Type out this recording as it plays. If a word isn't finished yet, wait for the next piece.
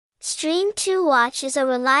Stream2Watch is a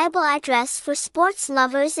reliable address for sports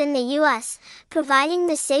lovers in the US, providing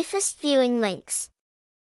the safest viewing links.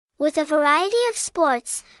 With a variety of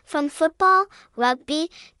sports, from football, rugby,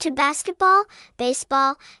 to basketball,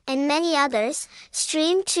 baseball, and many others,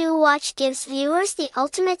 Stream2Watch gives viewers the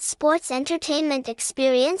ultimate sports entertainment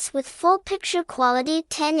experience with full picture quality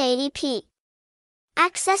 1080p.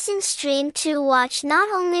 Accessing Stream2Watch not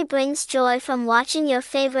only brings joy from watching your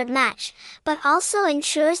favorite match, but also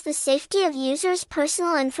ensures the safety of users'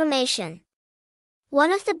 personal information.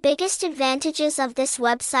 One of the biggest advantages of this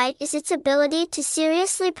website is its ability to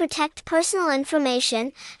seriously protect personal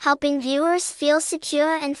information, helping viewers feel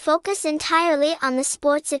secure and focus entirely on the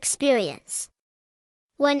sports experience.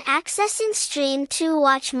 When accessing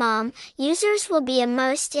stream2watch.mom, users will be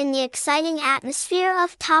immersed in the exciting atmosphere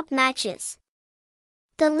of top matches.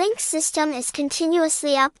 The link system is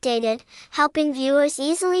continuously updated, helping viewers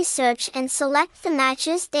easily search and select the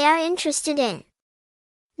matches they are interested in.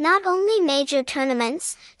 Not only major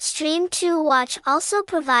tournaments, Stream2Watch also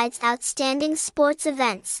provides outstanding sports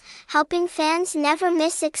events, helping fans never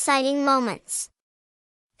miss exciting moments.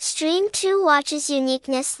 Stream2Watch's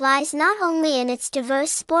uniqueness lies not only in its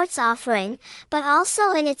diverse sports offering, but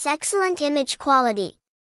also in its excellent image quality.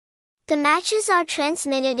 The matches are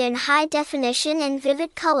transmitted in high definition and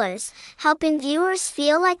vivid colors, helping viewers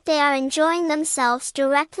feel like they are enjoying themselves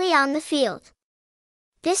directly on the field.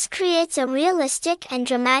 This creates a realistic and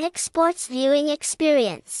dramatic sports viewing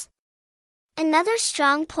experience. Another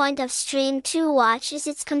strong point of Stream2Watch is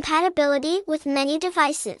its compatibility with many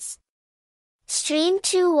devices.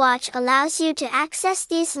 Stream2Watch allows you to access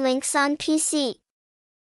these links on PC,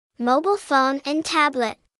 mobile phone, and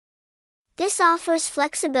tablet. This offers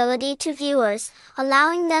flexibility to viewers,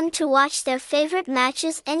 allowing them to watch their favorite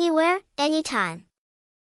matches anywhere, anytime.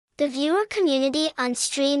 The viewer community on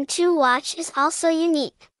Stream2Watch is also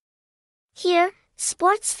unique. Here,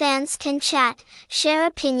 sports fans can chat, share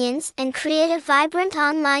opinions, and create a vibrant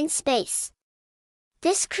online space.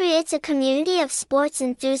 This creates a community of sports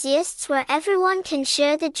enthusiasts where everyone can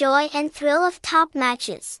share the joy and thrill of top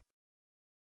matches.